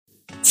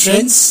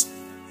Friends,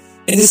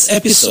 in this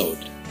episode,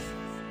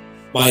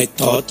 my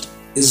thought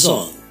is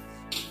on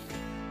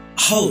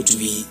how do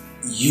we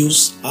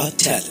use our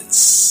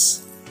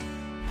talents.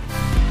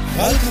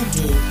 Welcome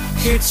to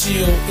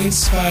KRI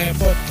Inspire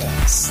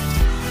Podcast.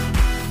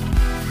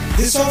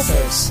 This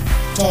offers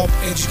top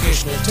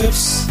educational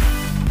tips,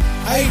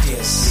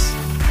 ideas,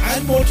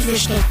 and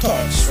motivational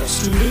thoughts for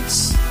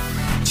students,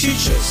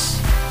 teachers,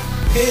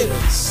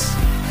 parents,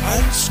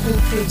 and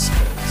school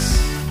principals.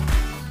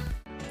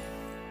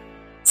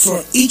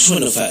 For each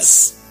one of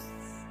us,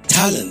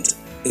 talent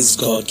is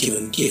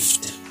God-given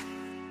gift.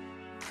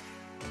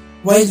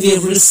 While we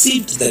have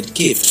received that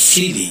gift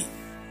freely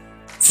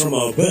from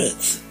our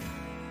birth,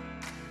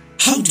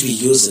 how do we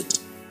use it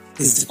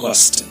is the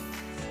question.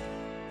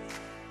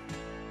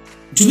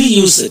 Do we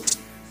use it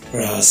for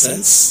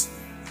ourselves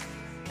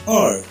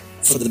or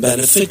for the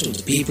benefit of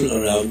the people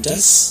around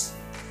us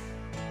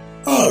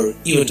or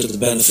even to the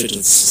benefit of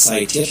the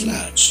society at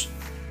large?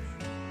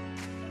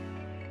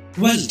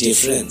 Well, dear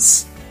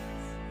friends,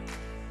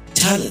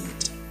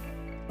 talent,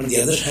 on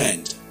the other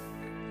hand,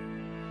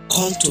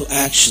 call to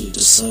action to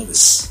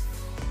service.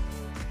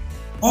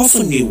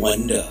 Often we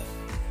wonder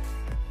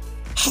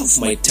how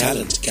my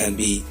talent can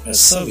be a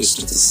service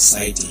to the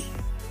society.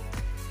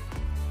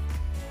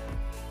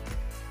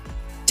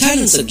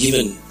 Talents are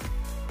given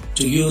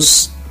to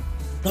use,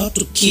 not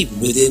to keep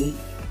within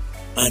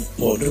and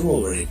ponder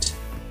over it.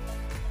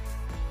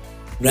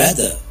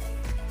 Rather,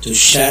 to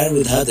share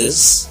with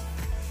others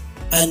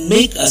and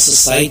make our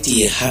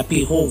society a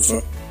happy home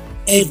for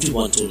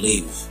everyone to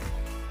live.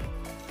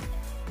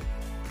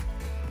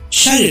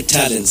 Share your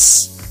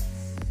talents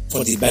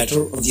for the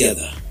better of the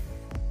other.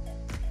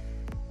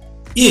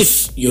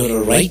 If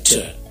you're a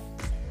writer,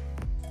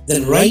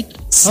 then write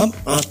some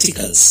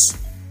articles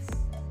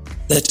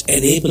that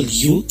enable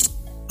youth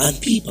and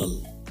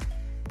people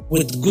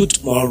with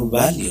good moral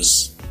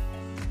values,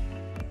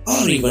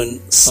 or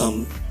even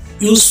some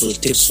useful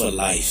tips for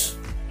life,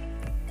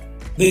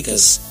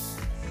 because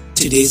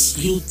today's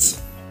youth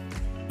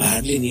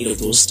badly need of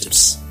those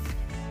tips.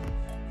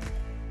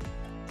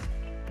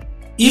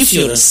 If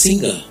you're a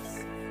singer,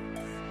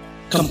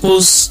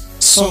 compose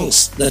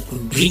songs that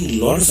would bring a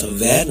lot of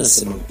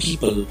awareness among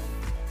people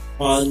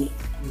on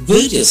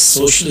various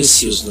social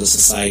issues in the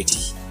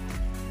society.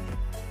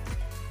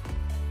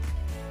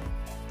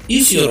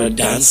 If you're a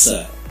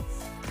dancer,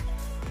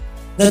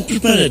 then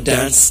prepare a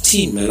dance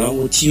team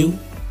along with you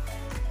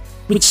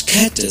which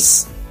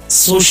caters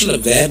social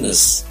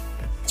awareness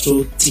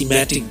through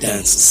thematic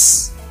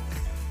dances.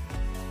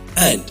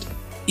 And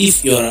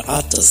if you're an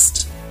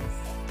artist,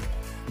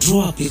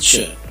 draw a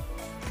picture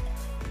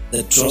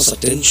that draws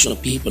attention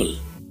of people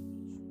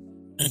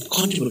and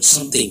contribute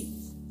something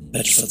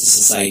better for the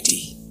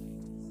society.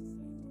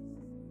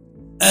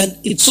 And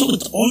it's so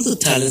with all the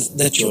talents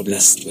that you're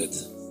blessed with.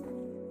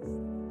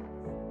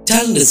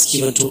 Talent is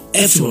given to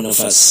every one of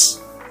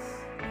us,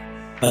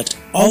 but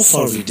how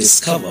far we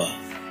discover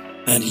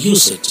and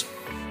use it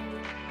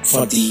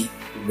for the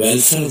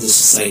welfare of the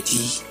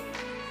society?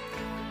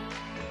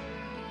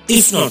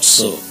 If not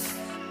so,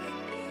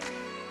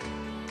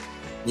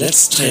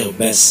 let's try our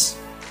best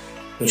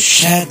to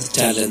share the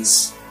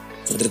talents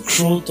for the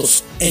growth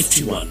of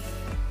everyone,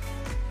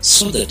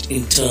 so that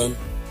in turn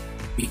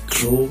we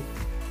grow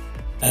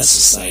as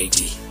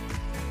society,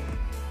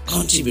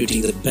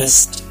 contributing the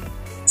best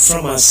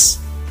from us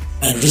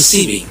and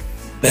receiving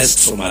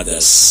best from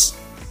others.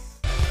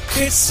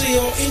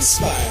 KRI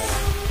Inspire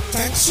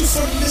thanks you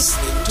for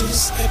listening to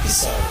this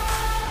episode.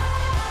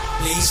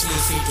 Please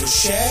feel free to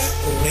share,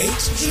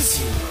 rate,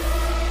 review,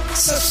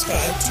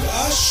 subscribe to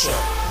our show,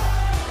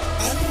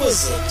 and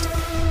visit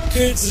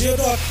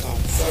KRI.com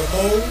for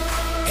more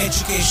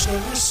educational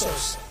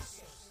resources.